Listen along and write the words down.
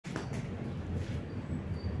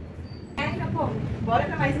povo? Bora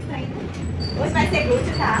pra mais um treino. Hoje vai ser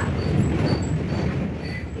glúteo, tá?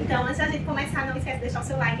 Então, antes da gente começar, não esquece de deixar o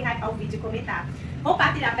seu like, hypar o vídeo e comentar.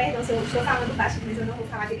 Compartilhar, perdão, se eu estou falando baixo, mas eu não vou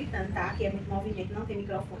falar gritando, tá? Aqui é muito movimento, não tem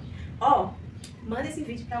microfone. Ó, manda esse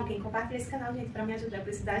vídeo pra alguém, compartilha esse canal, gente, pra me ajudar. Eu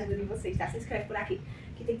preciso da ajuda de vocês, tá? Se inscreve por aqui,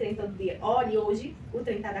 que tem treino todo dia. Olha, hoje o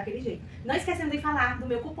treino tá daquele jeito. Não esquecendo de falar do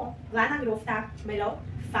meu cupom lá na Growth, tá? Melhor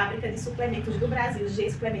fábrica de suplementos do Brasil,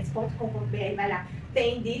 gsuplementos.com.br, vai lá.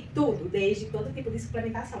 Tem de tudo, desde todo tipo de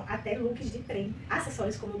suplementação, até looks de treino,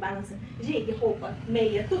 acessórios como balança, gente, roupa,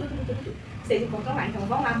 meia, tudo. Vocês encontram lá. Então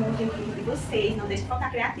vão lá, montem o treino de vocês, não deixe de faltar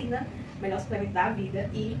creatina, melhor suplemento da vida.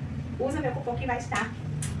 E usa meu cupom que vai estar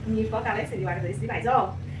me fortalecendo, eu agradeço demais.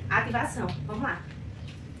 Ó, ativação, vamos lá.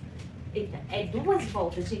 Eita, é 2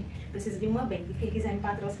 voltas, gente. Preciso de uma bem. Quem quiser me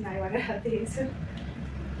patrocinar, eu agradeço.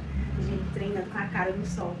 Gente, treinando com a cara no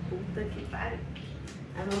sol. Puta que pariu.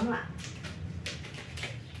 Mas vamos lá.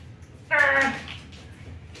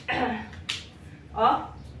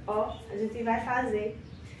 Ó, a gente vai fazer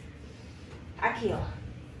aqui, ó.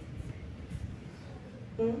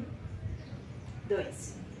 1,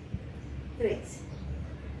 2, 3,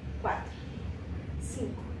 4,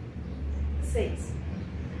 5, 6,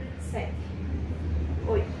 7,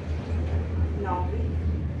 8, 9,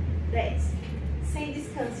 10. Sem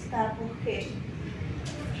descanso, tá? Porque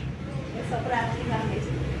é só pra ativar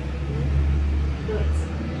mesmo. 1, 2,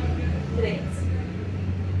 3,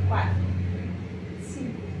 4,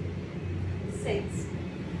 5, 6,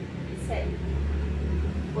 7,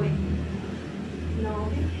 8,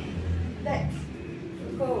 9, 10.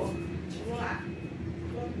 Ficou. Vamos lá.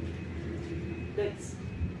 1, 2,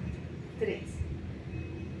 3,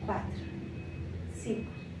 4,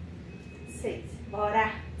 5, 6.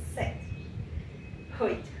 Bora. 7,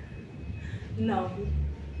 8, 9,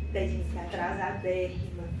 10. Gente,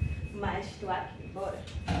 atrasadérrima. Mas tô aqui. Bora.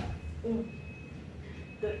 1,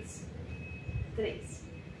 2, 3,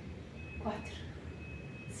 4,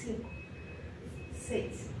 5,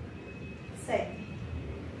 6, 7,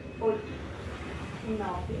 8,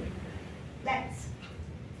 9, 10.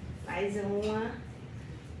 Mais uma.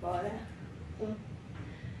 Bora. 1,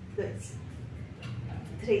 2,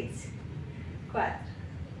 3, 4,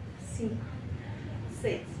 5,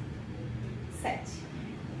 6, 7,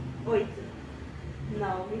 8,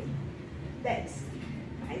 9, 10.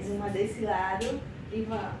 Mais uma desse lado e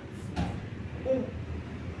vamos. 1,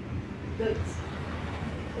 2,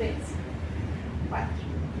 3, 4,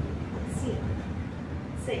 5,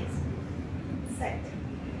 6, 7,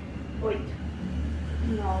 8,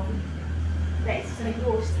 9, 10. O treino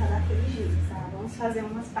hoje tá daquele jeito, tá? Vamos fazer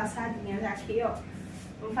umas passadinhas aqui, ó.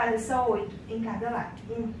 Vamos fazer só 8 em cada lado.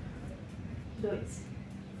 1, 2,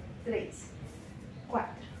 3,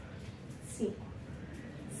 4, 5,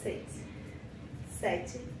 6,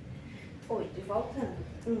 7, 8. Voltando.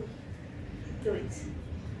 1, 2,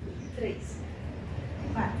 3,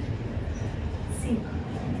 4, 5,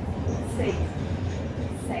 6,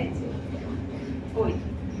 7, 8.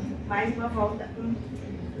 Mais uma volta. 1,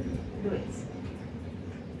 2,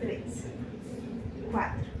 3,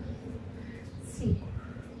 4, 5,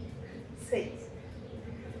 6,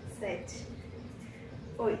 7,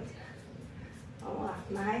 8. Vamos lá.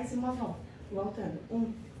 Mais uma volta. Voltando.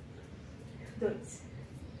 1, 2,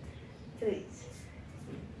 3,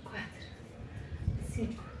 4,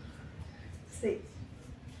 5, 6,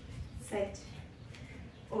 7,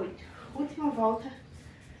 8. Última volta.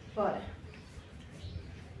 Bora.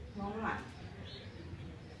 Vamos lá.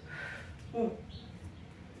 1,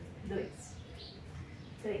 2,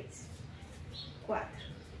 3, 4,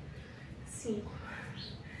 5,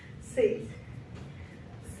 6,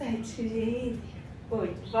 7, gente.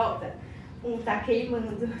 8. Volta. 1 tá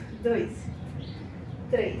queimando. 2,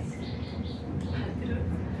 3, 4,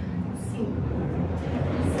 5,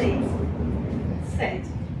 6, 7,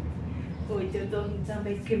 8. Eu tô rindo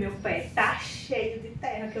também porque meu pé tá cheio de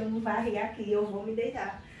terra que eu não varri aqui. Eu vou me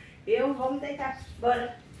deitar.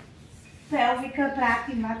 Bora. Pélvica pra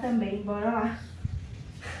ativar também. Bora lá.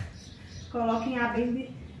 Coloquem a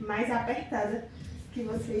bem mais apertada que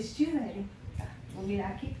vocês tiverem. Tá. Vou virar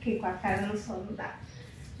aqui porque com a cara no sol não dá.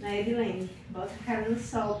 Né, Edilene? Bota a cara no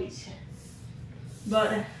sol, bicha.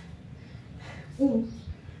 Bora. 1,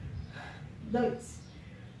 2,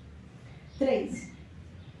 3,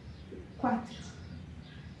 4,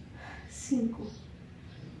 5,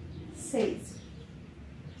 6,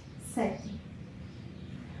 7,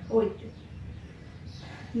 8,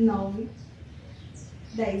 9,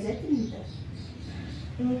 10. É 30.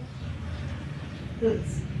 1,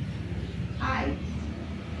 2, ai,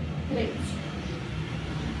 3,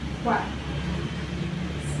 4,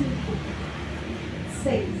 5,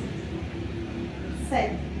 6,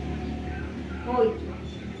 7, 8,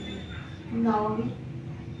 9,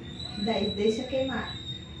 10. Deixa queimar.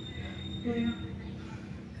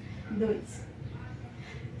 1, 2,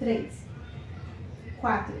 3,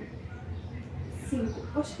 4, 5.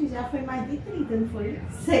 Poxa, já foi mais de 30, não foi?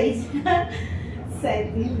 6,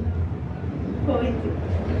 7, 8,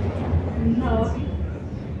 9,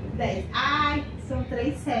 10. Ai, são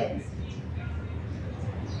 3 séries.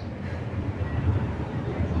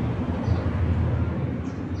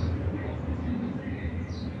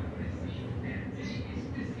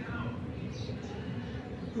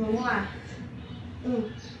 Vamos lá.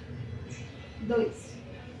 1, 2,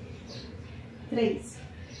 3,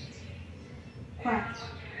 4,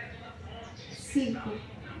 5,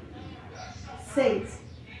 6,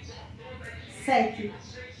 7,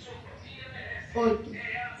 8,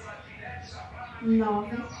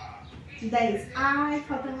 9, 10. Ai,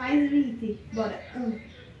 falta mais 20. Bora. 1,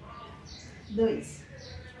 2,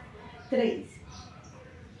 3,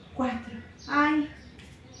 4. Ai,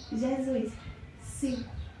 Jesus. 5,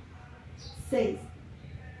 6,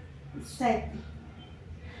 7,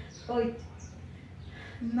 8,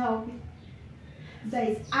 9,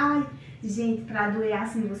 10. Ai, gente, pra doer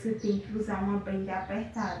assim você tem que usar uma banda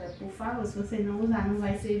apertada. Por favor, se você não usar, não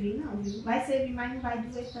vai servir não, viu? Vai servir, mas não vai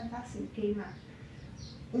doer tanto assim, queimar.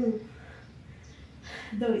 1,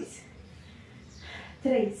 2,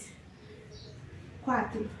 3,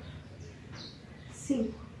 4,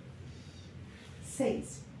 5,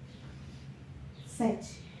 6,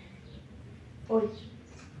 7, 8,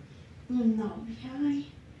 9. Ai,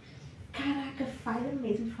 caraca, falha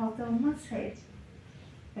mesmo. Falta uma série.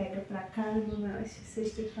 Pega pra cá,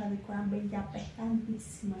 vocês têm que fazer com a banda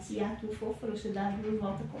apertadíssima. Se a tua for frouxa, dá 2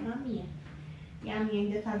 voltas como a minha. E a minha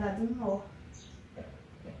ainda tá dando um nó.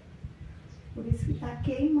 Por isso que tá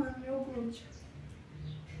queimando meu glúteo.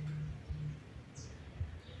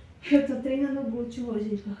 Eu tô treinando glúteo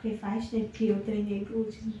hoje, porque faz tempo que eu treinei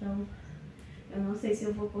glúteo, então eu não sei se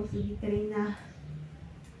eu vou conseguir treinar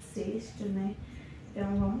sexta, né?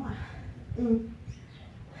 Então vamos lá. 1,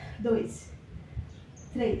 2,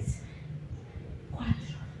 3, 4,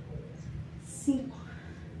 5,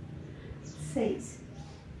 6,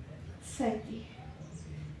 7,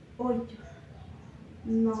 8,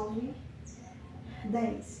 9,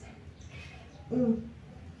 10. 1,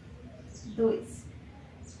 2,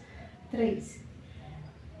 3,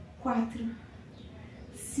 4,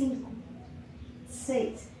 5,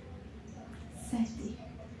 6, 7,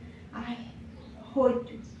 ai,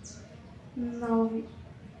 8, 9,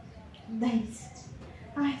 10.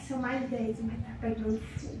 Ai, são mais 10, mas tá pegando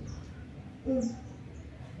fogo. 1,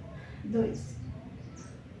 2,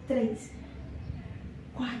 3,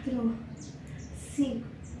 4, 5,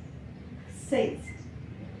 6,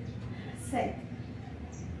 7,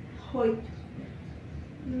 8,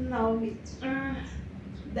 9,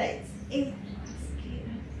 10. Eita,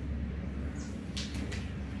 lasqueira.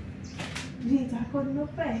 Gente, olha a cor do meu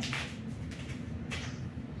pé.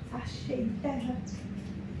 Tá cheio de terra.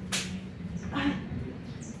 Ai.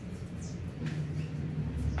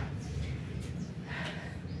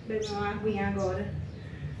 Beber uma aguinha agora.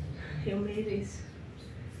 Eu mereço.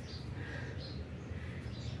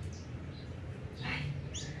 Ai.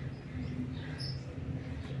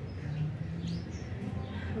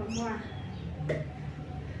 Vamos lá.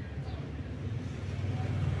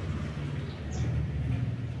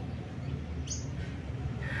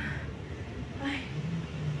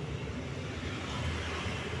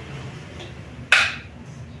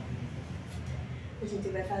 A gente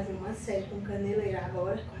vai fazer uma série com caneleira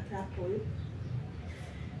agora, 4 apoio.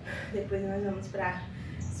 Depois nós vamos pra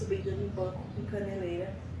subida no banco com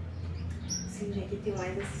caneleira. Sim, gente, tem um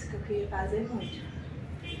exercício que eu queria fazer muito.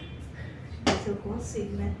 Ver se eu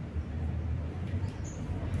consigo, né?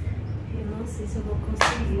 Eu não sei se eu vou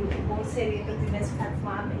conseguir. O bom seria que eu tivesse ficado com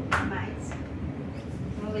a mente, mas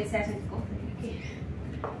vamos ver se a gente consegue aqui.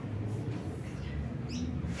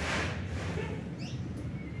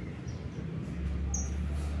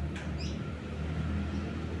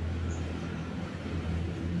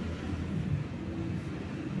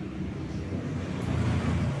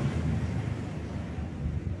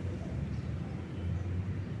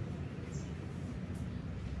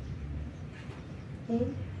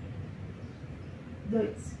 Um,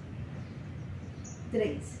 2,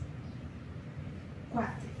 3,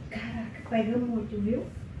 4. Caraca, pega muito, viu?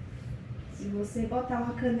 Se você botar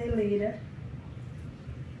uma caneleira,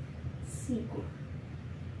 5,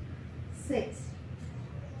 6,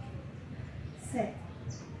 7,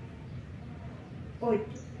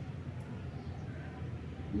 8,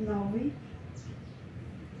 9,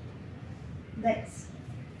 10.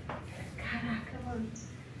 Caraca, mano.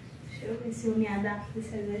 Deixa eu ver se eu me adapto a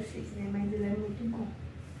esse exercício, né? Mas ele é muito bom.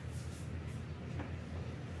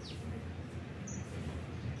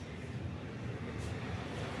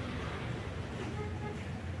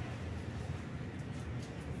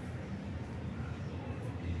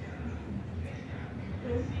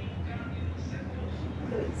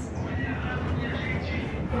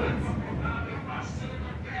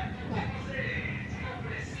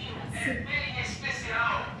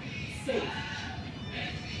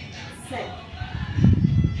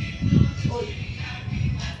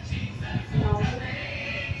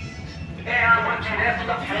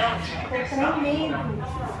 Tremendo.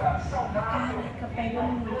 Caraca, pega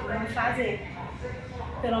muito. Vamos fazer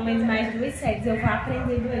pelo menos mais 2 séries. Eu vou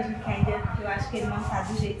aprender hoje, porque ainda eu acho que ele não tá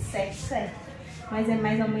do jeito certo. Mas é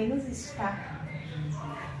mais ou menos isso, tá?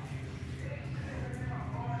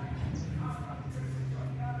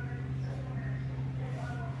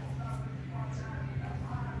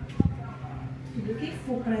 Tudo que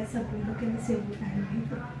for pra essa bunda que eu não sei botar no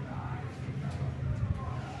meio.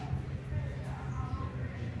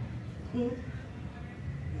 1,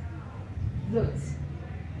 2,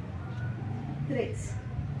 3,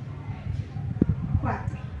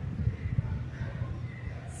 4,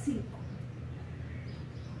 5,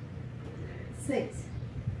 6,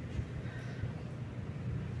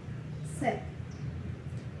 7,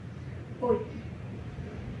 8,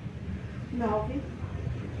 9,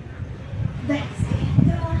 10.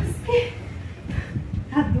 Nossa,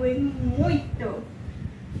 tá doendo muito.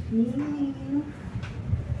 Menino.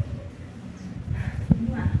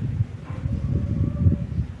 Vamos lá.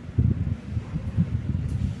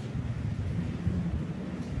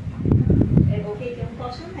 Eu coloquei aqui um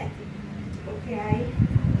colchonete, porque aí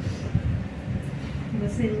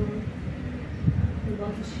você não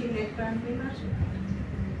bota o chinelo pra não me machucar.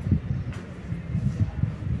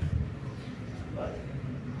 Bora.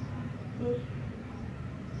 1,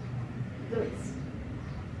 2,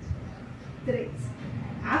 3.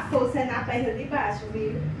 A força é na perna de baixo,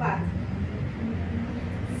 viu? 4,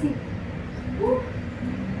 5,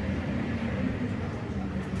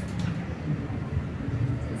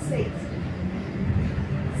 6,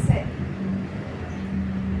 7,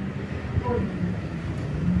 8,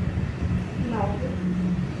 9,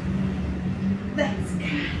 10.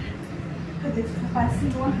 Cara, eu fico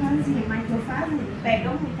parecendo uma ranzinha, mas tô fazendo. Pega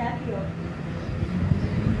muito aqui, ó.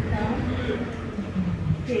 Então,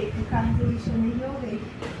 o carro do lixo eu nem joguei.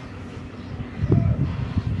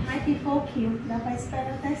 Mas tem pouquinho, dá pra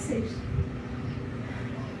esperar até sexta.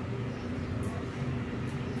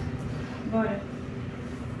 Bora.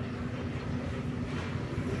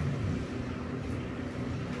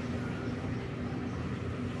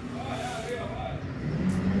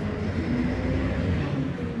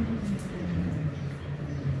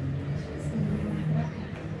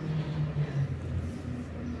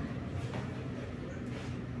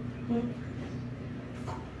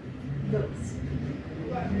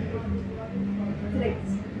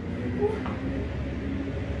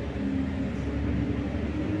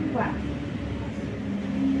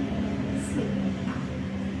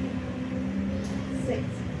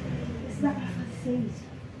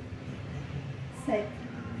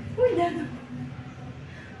 Cuidado.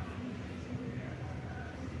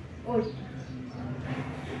 8,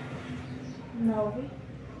 9,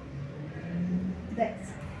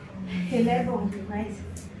 10. Ele é bom, mas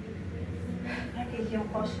aqui tem um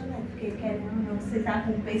colchonete, porque querendo não, você tá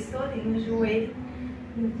com o peitorinho no joelho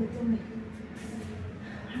e no cotovelo.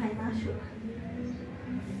 Ai, machuca.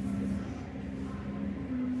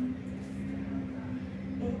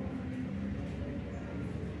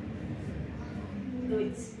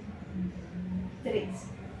 Dois, 3,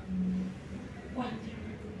 4,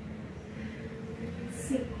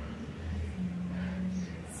 5,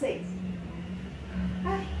 6.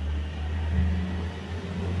 Ai.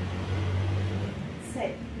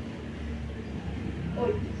 7,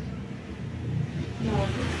 8,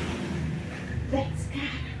 9, 10.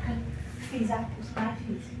 Caraca, fiz a pulsa,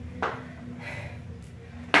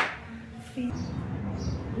 fiz.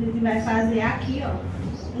 A gente vai fazer aqui, ó.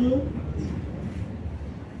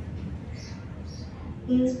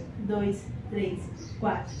 1, 2, 3,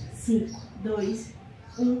 4, 5, 2,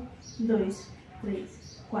 1, 2,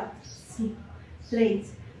 3, 4, 5,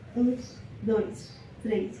 3, 1, 2,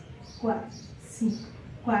 3, 4, 5,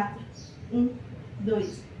 4, 1,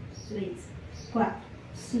 2, 3, 4,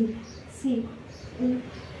 5, 5, 1,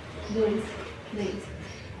 2, 3,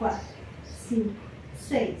 4, 5,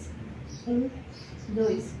 6, 1,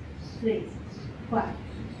 2, 3, 4,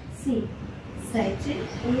 5, 7,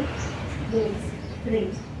 1, 2,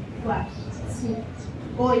 3, 4, 5,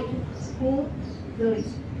 8. 1, 2,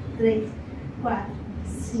 3, 4,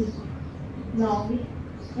 5, 9.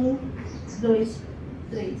 1, 2,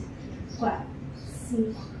 3, 4,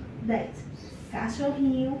 5, 10.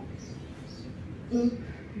 Cachorrinho. 1,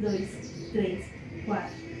 2, 3, 4,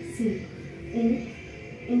 5.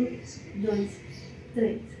 1, 2,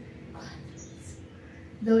 3, 4, 5.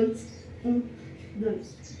 2, 1,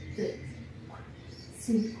 2, 3, 4,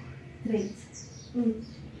 5, 3, 1,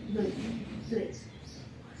 2, 3,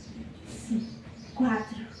 5,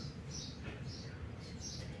 4,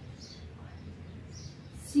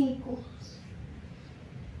 5,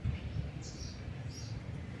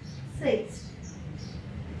 6,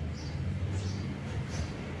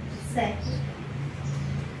 7,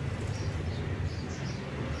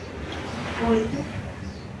 8,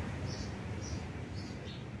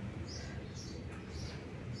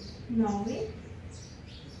 9,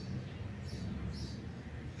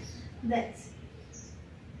 10.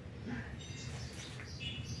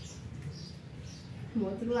 Do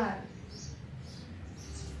outro lado.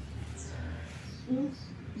 1,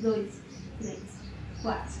 2, 3,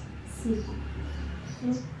 4, 5.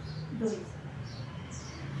 1, 2,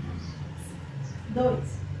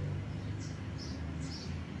 2,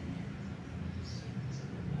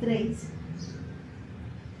 3,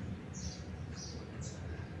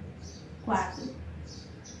 4,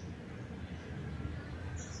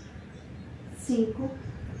 5,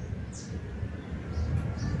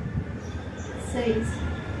 6,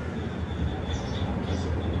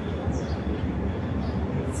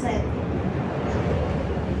 7,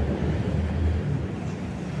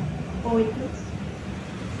 8,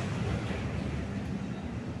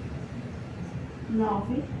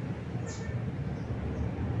 9,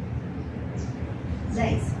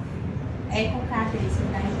 10. É com cadência,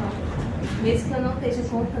 tá? Então, mesmo que eu não esteja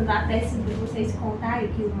contando até 5, vocês contam aí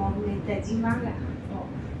que o movimento é devagar. Ó.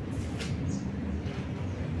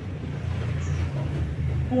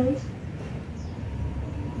 1,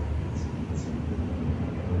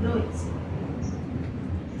 2,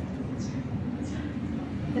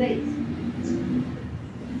 3,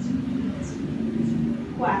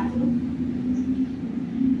 4,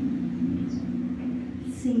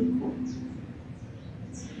 5,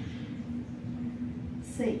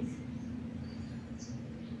 6,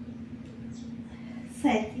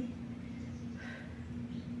 7,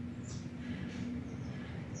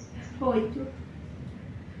 8,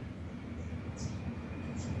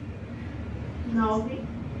 9,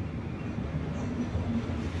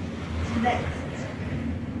 10.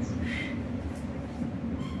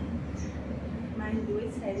 Mais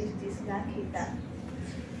 2 séries disso daqui, tá?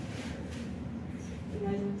 E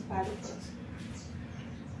nós vamos para o próximo.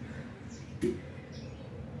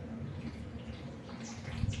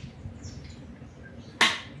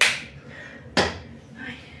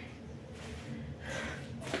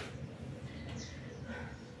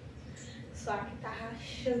 Só que tá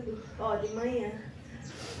rachando. Ó, de manhã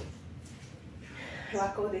eu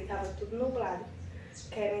acordei, tava tudo nublado,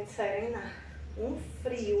 querendo serenar. Um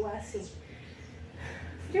frio assim.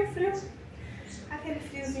 Frio. Aquele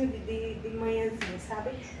friozinho de manhãzinho,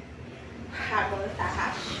 sabe? Agora tá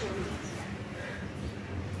rachando.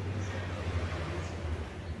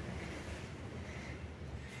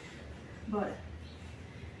 Bora.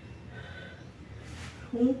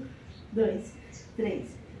 1, 2, 3,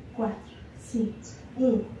 4, 5.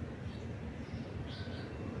 1,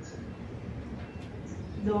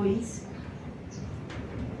 2,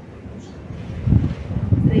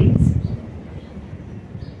 3,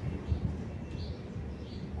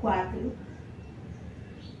 4,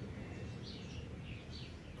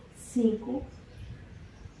 5,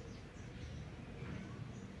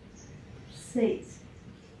 6,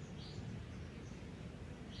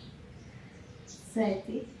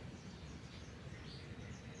 7,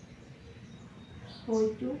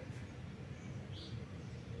 8,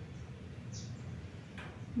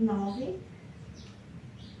 9,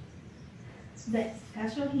 10.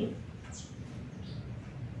 Cachorrinho.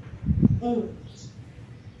 1,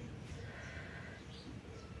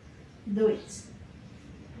 2,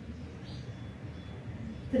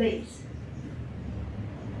 3,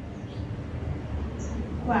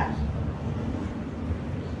 4,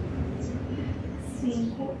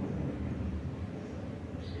 5,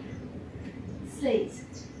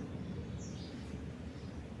 6,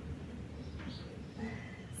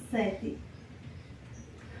 7,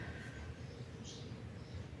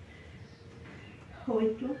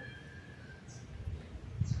 8,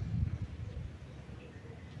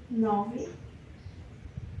 9,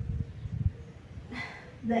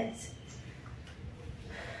 10.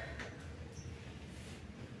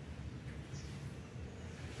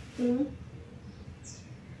 Um,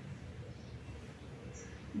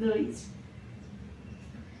 dois,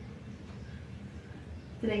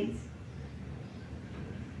 três,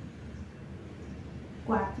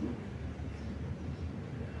 quatro,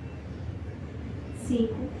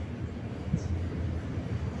 cinco,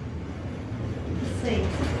 seis,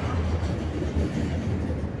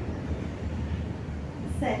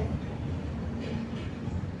 sete,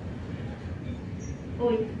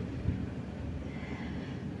 oito,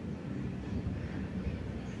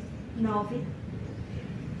 nove,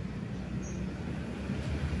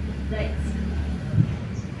 10.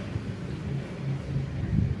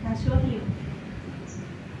 Cachorrinho.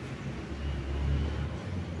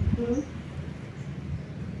 1,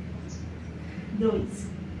 2,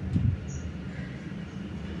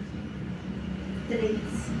 3,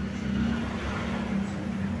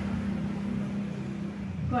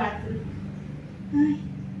 4,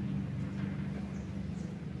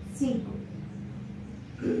 5,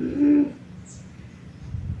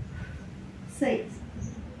 6,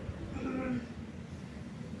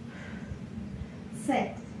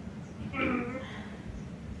 7,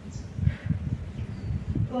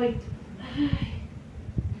 8,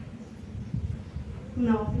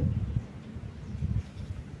 9,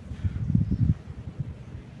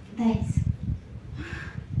 10.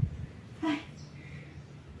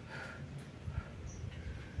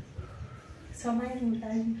 Só mais um, tá,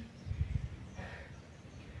 gente?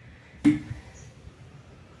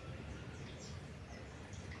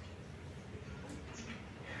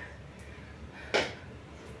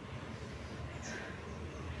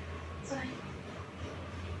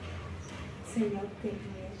 Senhor tem,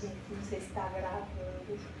 minha gente, não sei se tá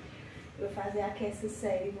gravando. Eu vou fazer aqui essa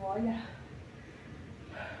série, vou olhar.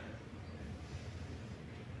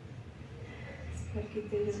 Espero que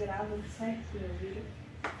esteja gravando certinho, viu?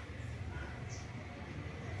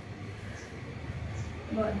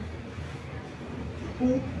 Bora.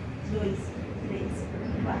 1, 2, 3,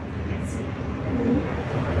 4, 5.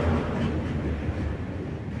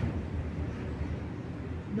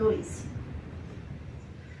 1, 2,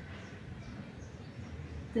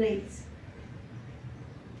 3,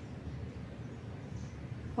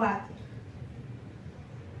 4,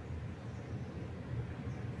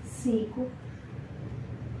 5,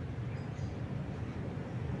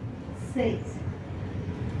 6,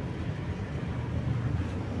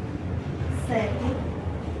 7,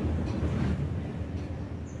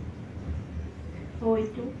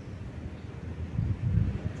 8,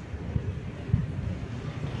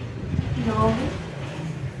 9,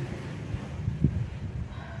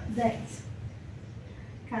 10.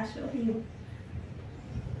 Cachorrinho.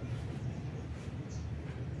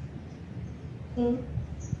 1,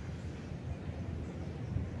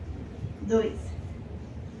 2,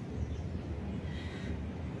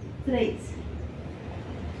 3,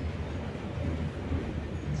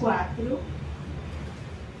 4,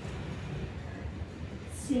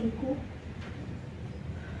 5,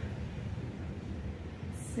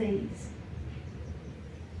 6,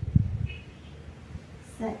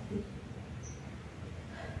 7,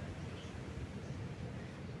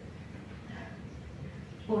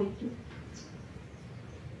 8,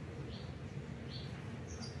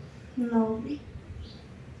 9,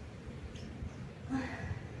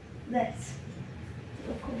 10.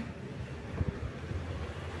 Trocou.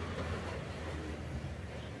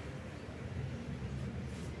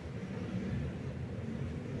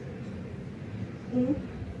 1,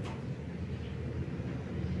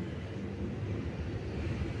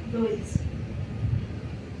 2,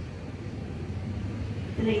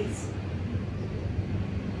 3,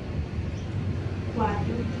 4,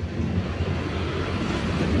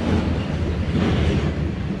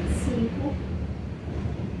 5,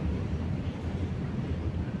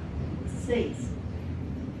 6,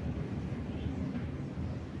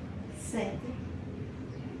 7,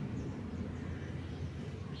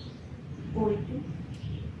 8,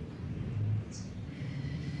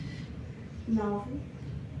 9,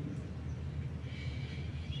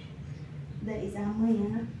 10.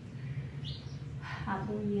 Amanhã a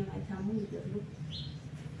boninha vai estar muita, viu?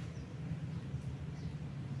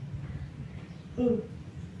 1,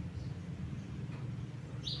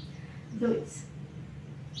 2,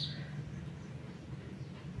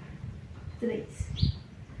 3,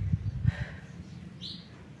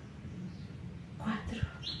 4,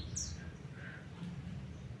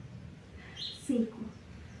 5,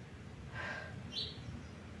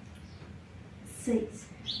 6,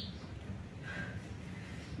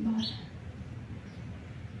 bora,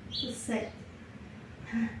 7,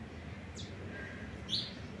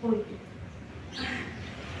 8,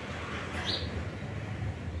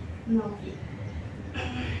 9,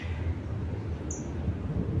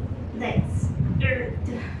 10,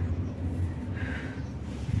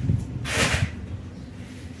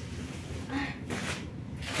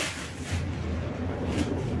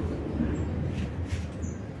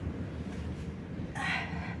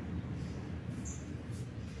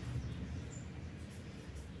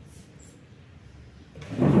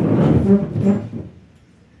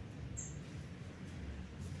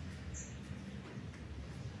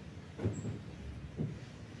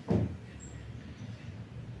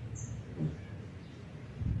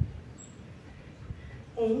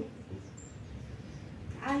 1.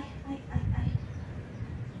 Ai, ai, ai, ai.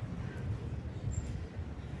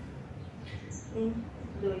 1,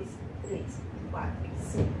 2, 3, 4,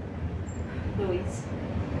 5. 2, 2,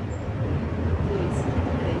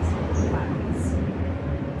 3, 4, 5.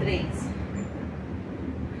 3.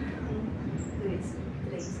 1, 2,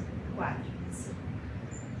 3, 4, 5.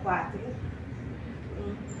 4.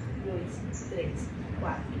 1, 2, 3,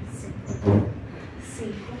 4, 5.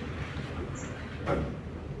 5.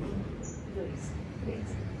 2, 3,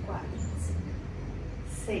 4, 5,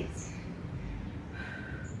 6.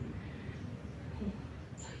 1,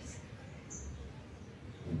 2,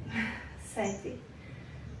 7.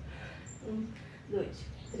 1, 2,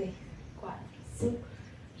 3, 4, 5,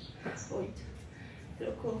 8.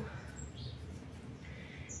 Trocou.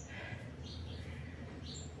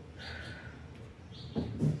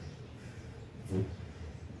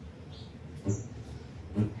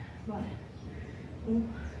 Bora. 1,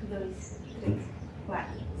 2, 3,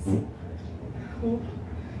 4, 5. 1,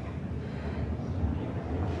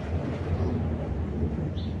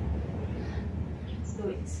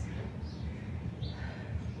 2,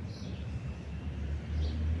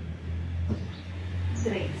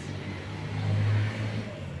 3,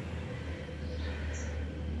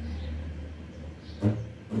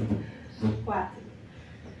 4,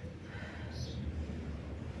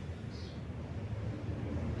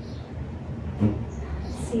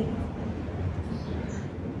 5,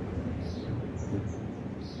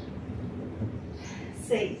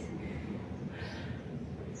 6,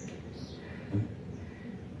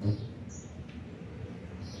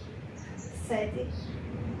 7,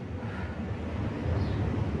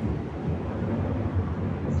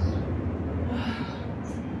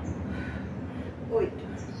 8.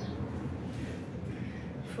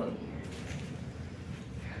 Foi.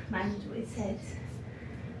 Mais 2 séries.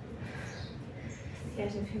 E a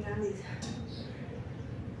gente finaliza.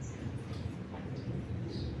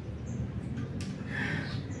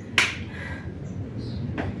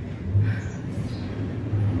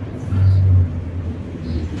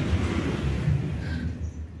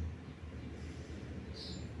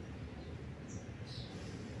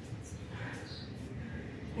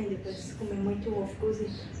 Aí depois comer muito ovo cozido,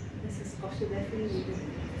 essas costas definidas.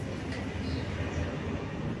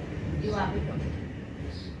 E o abdômen.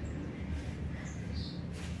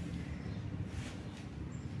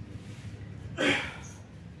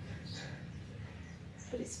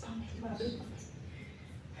 Principalmente o abdômen.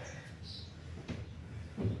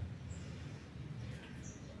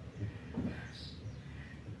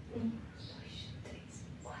 1, 2, 3,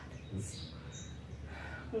 4, 5.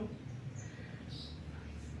 1,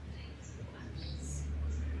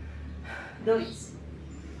 2,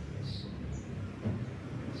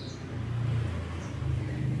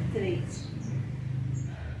 3,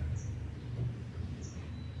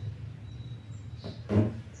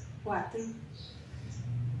 4,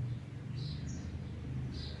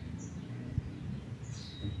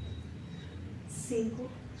 5,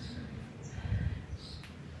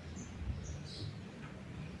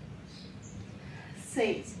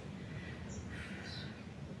 6,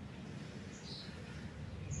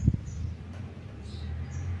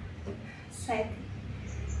 7,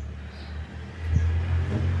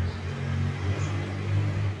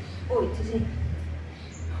 8, gente.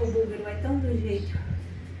 O búlgaro é tão do jeito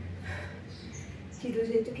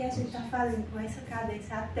que a gente tá fazendo com essa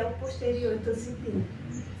cadência até o posterior, eu tô sentindo.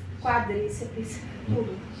 Quadríceps,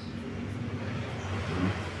 tudo.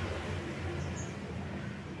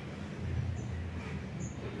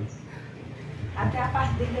 Até a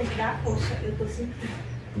parte de dentro da coxa eu tô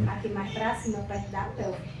sentindo. Aqui mais pra cima, perto da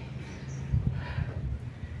pelve.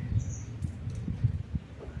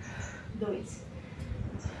 2,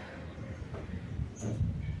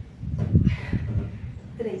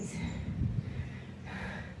 3,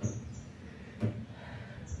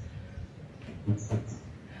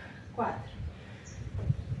 4,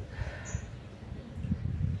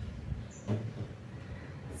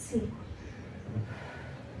 5, 6,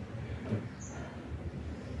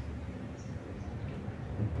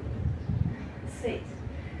 6,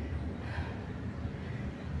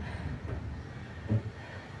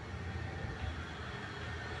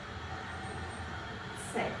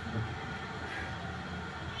 7,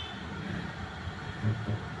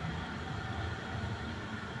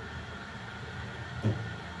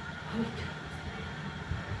 8,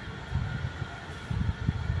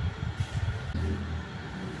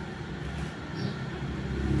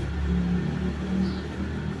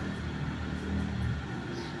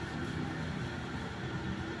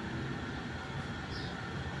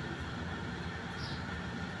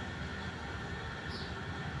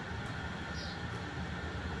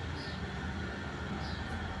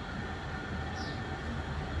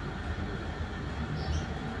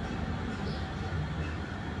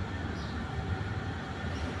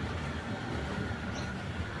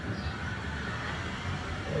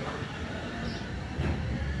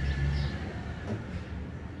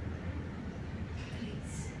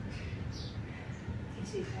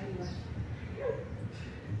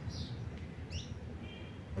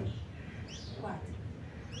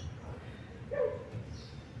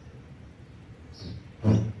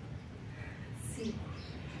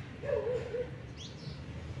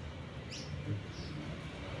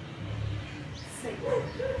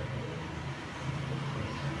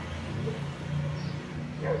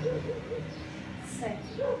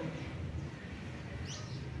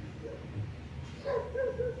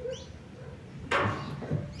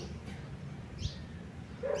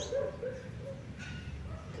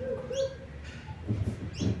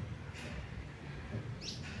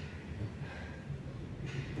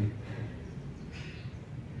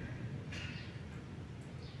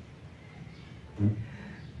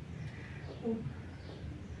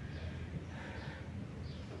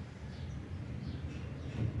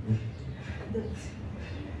 2,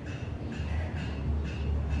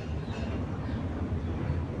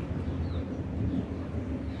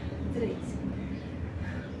 3,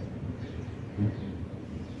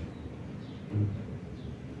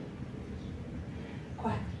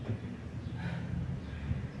 4,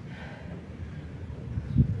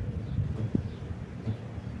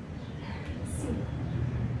 5,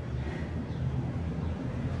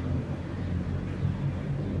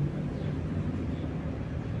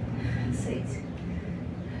 6,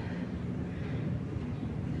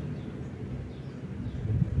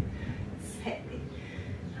 7.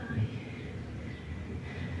 Ai.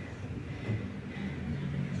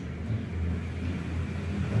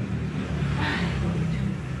 8.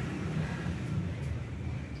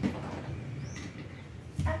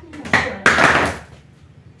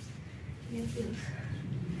 Meu Deus.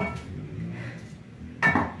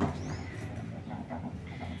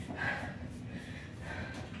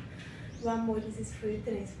 O amor, esse foi o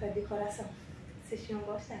treino, espero de coração. Vocês tinham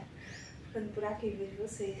gostado. Ficando por aqui, vejo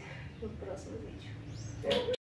vocês no próximo vídeo.